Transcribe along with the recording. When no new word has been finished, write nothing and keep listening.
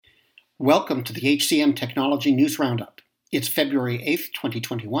Welcome to the HCM Technology News Roundup. It's February 8th,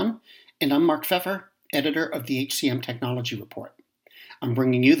 2021, and I'm Mark Pfeffer, editor of the HCM Technology Report. I'm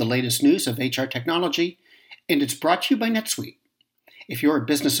bringing you the latest news of HR technology, and it's brought to you by NetSuite. If you're a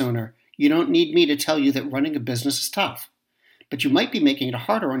business owner, you don't need me to tell you that running a business is tough, but you might be making it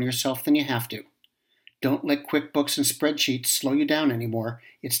harder on yourself than you have to. Don't let QuickBooks and spreadsheets slow you down anymore.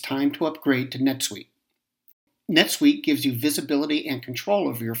 It's time to upgrade to NetSuite. NetSuite gives you visibility and control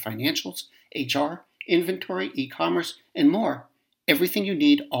over your financials, HR, inventory, e-commerce, and more. Everything you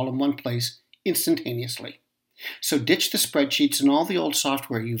need all in one place, instantaneously. So ditch the spreadsheets and all the old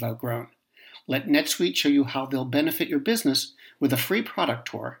software you've outgrown. Let NetSuite show you how they'll benefit your business with a free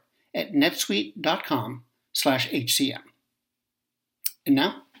product tour at netsuite.com/HCM. And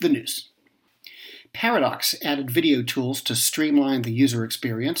now, the news. Paradox added video tools to streamline the user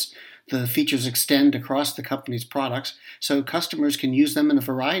experience. The features extend across the company's products, so customers can use them in a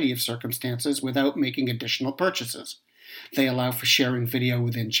variety of circumstances without making additional purchases. They allow for sharing video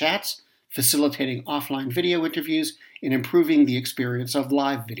within chats, facilitating offline video interviews, and improving the experience of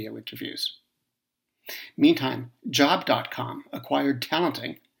live video interviews. Meantime, Job.com acquired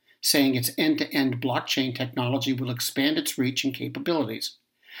Talenting, saying its end-to-end blockchain technology will expand its reach and capabilities.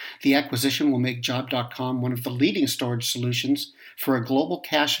 The acquisition will make Job.com one of the leading storage solutions for a global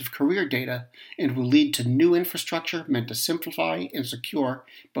cache of career data and will lead to new infrastructure meant to simplify and secure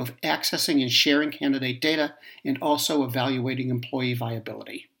both accessing and sharing candidate data and also evaluating employee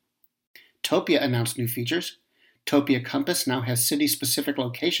viability. Topia announced new features. Topia Compass now has city-specific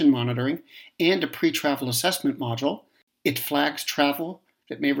location monitoring and a pre-travel assessment module. It flags travel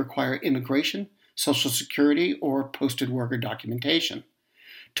that may require immigration, Social Security, or posted worker documentation.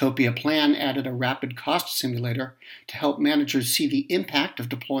 Topia Plan added a rapid cost simulator to help managers see the impact of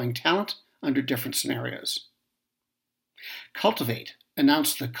deploying talent under different scenarios. Cultivate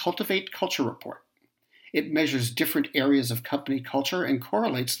announced the Cultivate Culture Report. It measures different areas of company culture and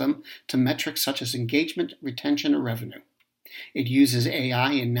correlates them to metrics such as engagement, retention, or revenue. It uses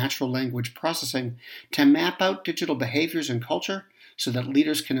AI and natural language processing to map out digital behaviors and culture so that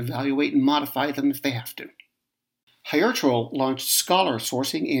leaders can evaluate and modify them if they have to. HireTroll launched Scholar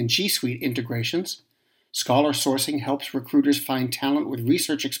Sourcing and G Suite integrations. Scholar Sourcing helps recruiters find talent with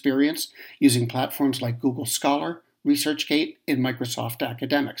research experience using platforms like Google Scholar, ResearchGate, and Microsoft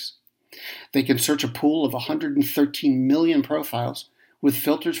Academics. They can search a pool of 113 million profiles with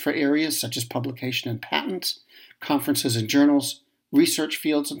filters for areas such as publication and patents, conferences and journals, research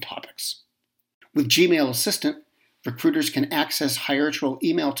fields, and topics. With Gmail Assistant, recruiters can access HireTroll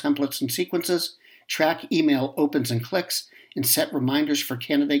email templates and sequences, track email opens and clicks, and set reminders for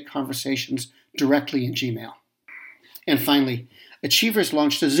candidate conversations directly in Gmail. And finally, Achievers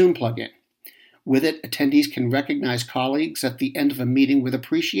launched a Zoom plugin. With it, attendees can recognize colleagues at the end of a meeting with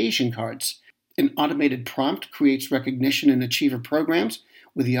appreciation cards. An automated prompt creates recognition in Achiever programs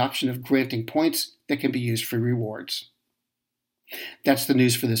with the option of granting points that can be used for rewards. That's the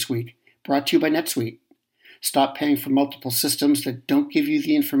news for this week, brought to you by NetSuite. Stop paying for multiple systems that don't give you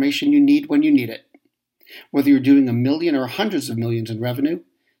the information you need when you need it. Whether you're doing $1 million or hundreds of millions in revenue,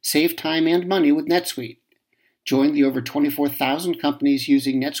 save time and money with NetSuite. Join the over 24,000 companies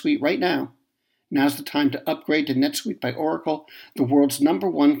using NetSuite right now. Now's the time to upgrade to NetSuite by Oracle, the world's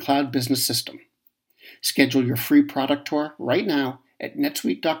 #1 cloud business system. Schedule your free product tour right now at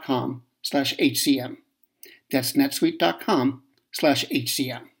netsuite.com/HCM. That's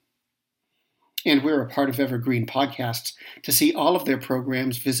netsuite.com/HCM. And we're a part of Evergreen Podcasts. To see all of their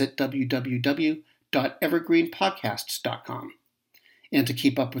programs, visit www.evergreenpodcasts.com. And to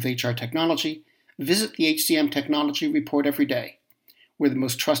keep up with HR technology, visit the HCM Technology Report every day. We're the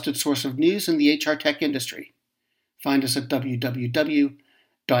most trusted source of news in the HR tech industry. Find us at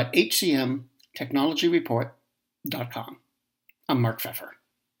www.hcmtechnologyreport.com. I'm Mark Pfeffer.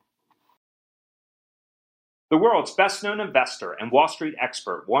 The world's best-known investor and Wall Street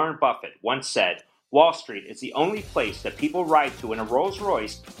expert Warren Buffett once said, "Wall Street is the only place that people ride to in a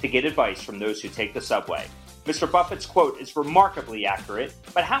Rolls-Royce to get advice from those who take the subway." Mr. Buffett's quote is remarkably accurate,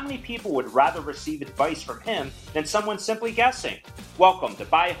 but how many people would rather receive advice from him than someone simply guessing? Welcome to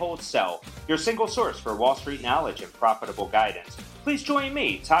Buy, Hold, Sell, your single source for Wall Street knowledge and profitable guidance. Please join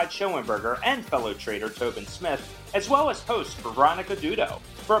me, Todd Schoenberger, and fellow trader Tobin Smith, as well as host Veronica Dudo,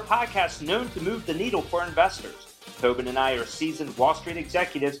 for a podcast known to move the needle for investors. Tobin and I are seasoned Wall Street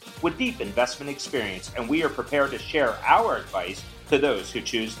executives with deep investment experience, and we are prepared to share our advice to those who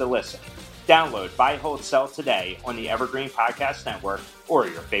choose to listen. Download Buy, Hold, Sell today on the Evergreen Podcast Network or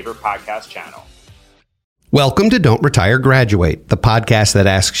your favorite podcast channel. Welcome to Don't Retire, Graduate, the podcast that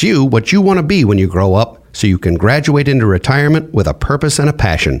asks you what you want to be when you grow up so you can graduate into retirement with a purpose and a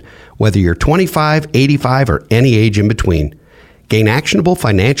passion, whether you're 25, 85, or any age in between. Gain actionable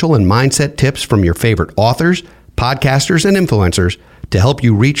financial and mindset tips from your favorite authors, podcasters, and influencers to help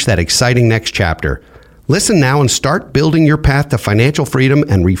you reach that exciting next chapter. Listen now and start building your path to financial freedom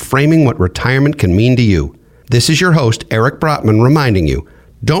and reframing what retirement can mean to you. This is your host, Eric Brotman, reminding you,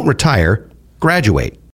 don't retire, graduate.